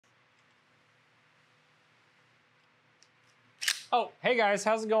Oh, hey guys,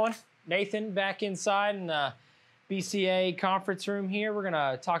 how's it going? Nathan back inside in the BCA conference room here. We're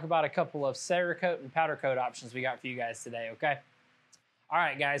gonna talk about a couple of Cerakote and powder coat options we got for you guys today, okay? All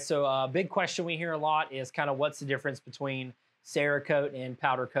right, guys, so a big question we hear a lot is kind of what's the difference between Cerakote and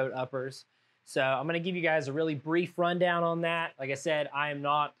powder coat uppers. So I'm gonna give you guys a really brief rundown on that. Like I said, I am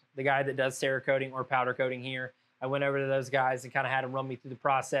not the guy that does Cerakoting or powder coating here. I went over to those guys and kind of had them run me through the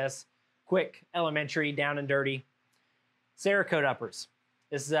process. Quick, elementary, down and dirty. Cerakote uppers.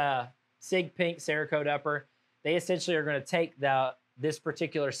 This is a Sig Pink Cerakote upper. They essentially are going to take this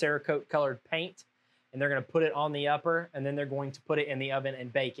particular Cerakote colored paint and they're going to put it on the upper and then they're going to put it in the oven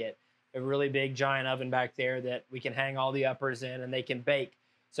and bake it. A really big giant oven back there that we can hang all the uppers in and they can bake.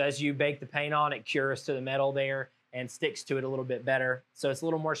 So as you bake the paint on, it cures to the metal there and sticks to it a little bit better. So it's a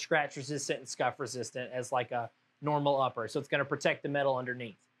little more scratch resistant and scuff resistant as like a normal upper. So it's going to protect the metal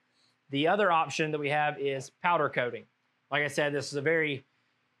underneath. The other option that we have is powder coating. Like I said, this is a very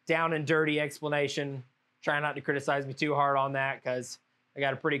down and dirty explanation. Try not to criticize me too hard on that because I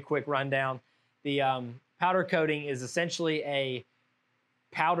got a pretty quick rundown. The powder coating is essentially a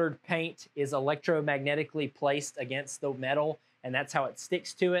powdered paint is electromagnetically placed against the metal, and that's how it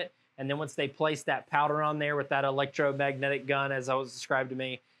sticks to it. And then once they place that powder on there with that electromagnetic gun, as I was described to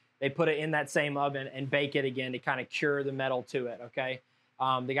me, they put it in that same oven and bake it again to kind of cure the metal to it, okay?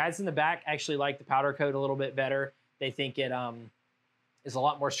 The guys in the back actually like the powder coat a little bit better. They think it is a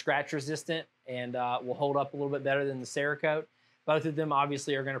lot more scratch resistant and will hold up a little bit better than the Cerakote. Both of them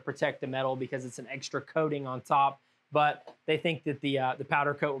obviously are going to protect the metal because it's an extra coating on top, but they think that the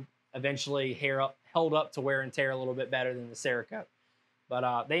powder coat eventually held up to wear and tear a little bit better than the Cerakote.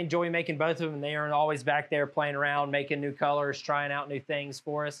 But they enjoy making both of them, and they are always back there playing around, making new colors, trying out new things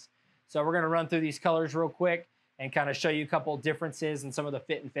for us. So we're going to run through these colors real quick and kind of show you a couple of differences and some of the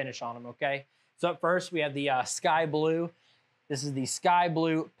fit and finish on them, okay? So up first, we have the sky blue. This is the sky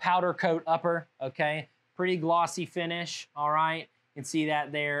blue powder coat upper, okay? Pretty glossy finish, all right? You can see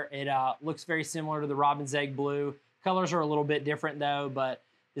that there. It looks very similar to the robin's egg blue. Colors are a little bit different though, but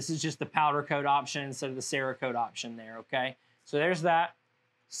this is just the powder coat option instead of the Cerakote option there, okay? So there's that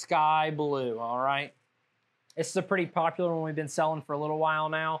sky blue, all right? This is a pretty popular one we've been selling for a little while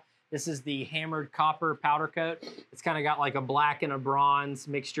now. This is the hammered copper powder coat. It's kind of got like a black and a bronze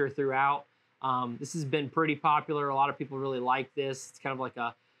mixture throughout. This has been pretty popular. A lot of people really like this. It's kind of like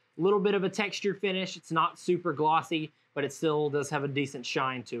a little bit of a textured finish. It's not super glossy, but it still does have a decent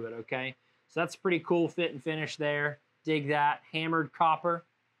shine to it, okay? So that's a pretty cool fit and finish there. Dig that. Hammered copper.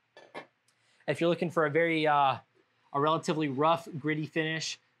 If you're looking for a relatively rough, gritty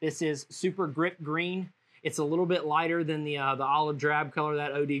finish, this is super grip green. It's a little bit lighter than the olive drab color,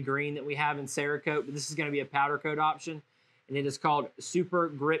 that OD green that we have in Cerakote, but this is going to be a powder coat option, and it is called Super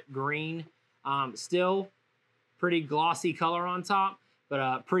Grip Green. Still pretty glossy color on top,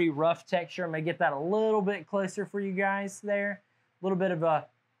 but pretty rough texture. I'm going to get that a little bit closer for you guys there. A little bit of a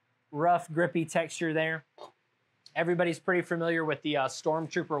rough, grippy texture there. Everybody's pretty familiar with the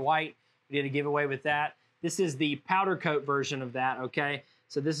Stormtrooper White. We did a giveaway with that. This is the powder coat version of that, okay?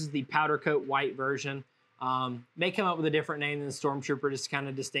 So this is the powder coat white version. May come up with a different name than the Stormtrooper just to kind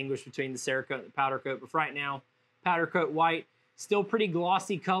of distinguish between the Cerakote and the powder coat. But for right now, powder coat white, still pretty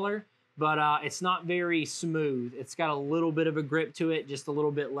glossy color, but it's not very smooth. It's got a little bit of a grip to it, just a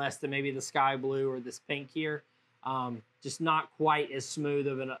little bit less than maybe the sky blue or this pink here. Just not quite as smooth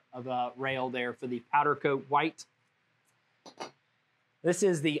of a rail there for the powder coat white. This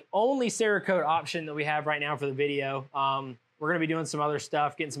is the only Cerakote option that we have right now for the video. We're going to be doing some other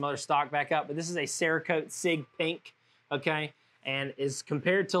stuff, getting some other stock back up, but this is a Cerakote Sig Pink, okay? And is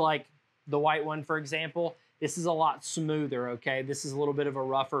compared to like the white one, for example, this is a lot smoother, okay? This is a little bit of a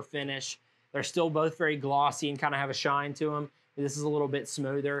rougher finish. They're still both very glossy and kind of have a shine to them. This is a little bit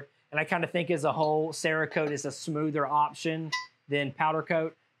smoother. And I kind of think as a whole, Cerakote is a smoother option than powder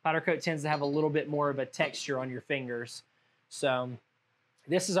coat. Powder coat tends to have a little bit more of a texture on your fingers. So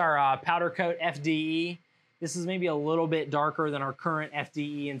this is our powder coat FDE. This is maybe a little bit darker than our current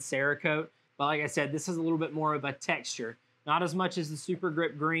FDE and Cerakote, but like I said, this is a little bit more of a texture. Not as much as the Super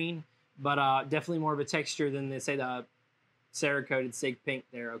Grip Green, but definitely more of a texture than, say, the Cerakoted Sig Pink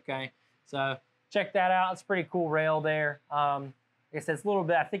there, okay? So check that out. It's a pretty cool rail there. Like I said, it's a little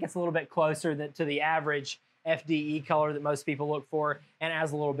bit, I think it's a little bit closer to the average FDE color that most people look for and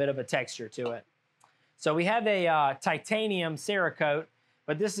has a little bit of a texture to it. So we have a titanium Cerakote,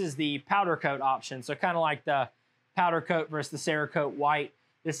 but this is the powder coat option. So kind of like the powder coat versus the Cerakote white.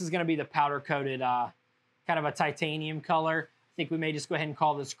 This is going to be the powder coated kind of a titanium color. I think we may just go ahead and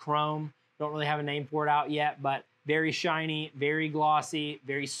call this chrome. Don't really have a name for it out yet, but very shiny, very glossy,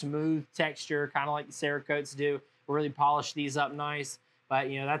 very smooth texture, kind of like the Cerakotes do. We'll really polish these up nice. But,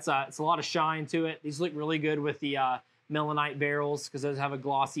 you know, it's a lot of shine to it. These look really good with the melanite barrels because those have a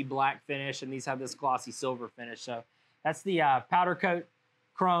glossy black finish, and these have this glossy silver finish. So that's the powder coat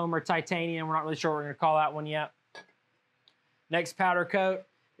chrome or titanium. We're not really sure what we're going to call that one yet. Next powder coat.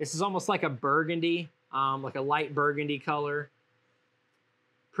 This is almost like a burgundy, like a light burgundy color.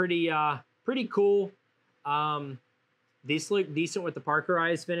 Pretty cool. These look decent with the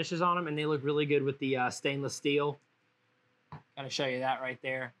parkerized finishes on them, and they look really good with the stainless steel. Kind of show you that right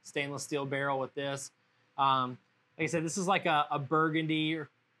there. Stainless steel barrel with this. Like I said, this is like a burgundy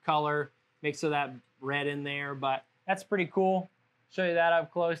color mixed with that red in there, but that's pretty cool. Show you that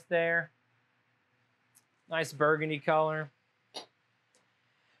up close there. Nice burgundy color.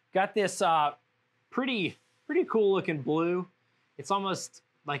 Got this pretty cool looking blue. It's almost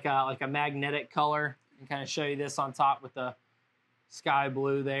like a magnetic color. And kind of show you this on top with the sky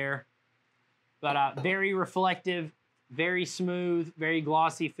blue there. But very reflective, very smooth, very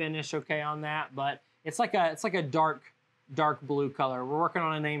glossy finish. Okay, on that. But it's like a dark blue color. We're working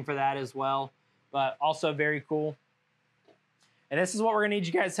on a name for that as well. But also very cool. And this is what we're gonna need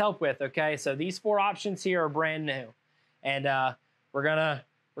you guys' help with. Okay, so these 4 options here are brand new, and we're gonna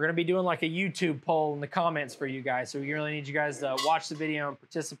be doing like a YouTube poll in the comments for you guys. So we really need you guys to watch the video and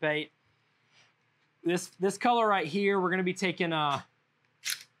participate. This color right here, we're gonna be taking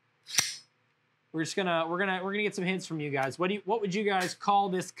we're gonna get some hints from you guys. What would you guys call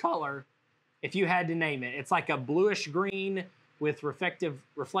this color if you had to name it? It's like a bluish green with reflective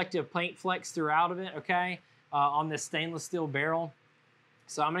paint flecks throughout of it, okay? On this stainless steel barrel.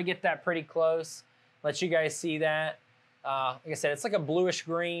 So I'm gonna get that pretty close, let you guys see that. Like I said, it's like a bluish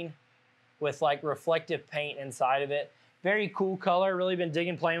green with like reflective paint inside of it. Very cool color. Really been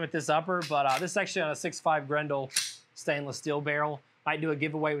digging playing with this upper, but this is actually on a 6.5 Grendel stainless steel barrel. Might do a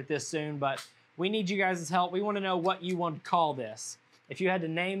giveaway with this soon, but we need you guys' help. We want to know what you want to call this. If you had to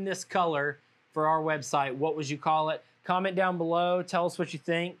name this color for our website, what would you call it? Comment down below. Tell us what you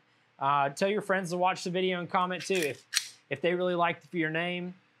think. Tell your friends to watch the video and comment too. If they really liked your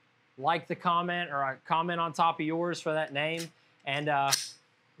name, like the comment or comment on top of yours for that name, and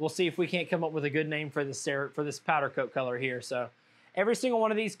we'll see if we can't come up with a good name for this powder coat color here. So every single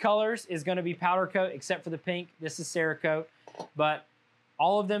one of these colors is going to be powder coat except for the pink. This is Cerakote, but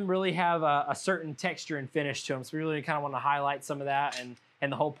all of them really have a certain texture and finish to them. So we really kind of want to highlight some of that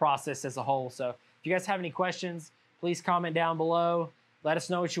and the whole process as a whole. So if you guys have any questions, please comment down below. Let us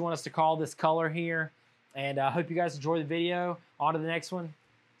know what you want us to call this color here. And I hope you guys enjoy the video. On to the next one.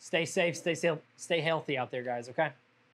 Stay safe, stay healthy out there, guys, okay?